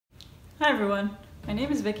Hi everyone, my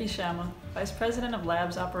name is Vicki Shammah, Vice President of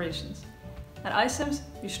Labs Operations. At iCIMS,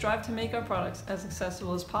 we strive to make our products as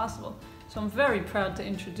accessible as possible, so I'm very proud to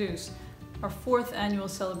introduce our 4th annual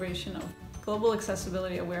celebration of Global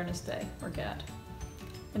Accessibility Awareness Day, or GAAD.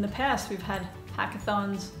 In the past, we've had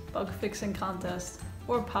hackathons, bug fixing contests,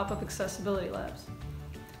 or pop-up accessibility labs.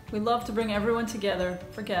 We love to bring everyone together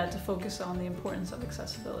for GAAD to focus on the importance of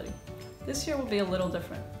accessibility. This year will be a little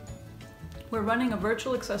different. We're running a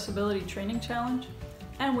virtual accessibility training challenge,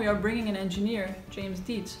 and we are bringing an engineer, James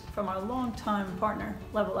Dietz, from our longtime partner,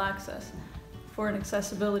 Level Access, for an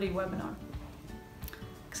accessibility webinar.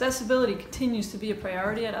 Accessibility continues to be a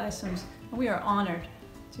priority at iCIMS, and we are honored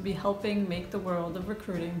to be helping make the world of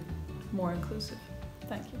recruiting more inclusive.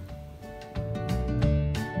 Thank you.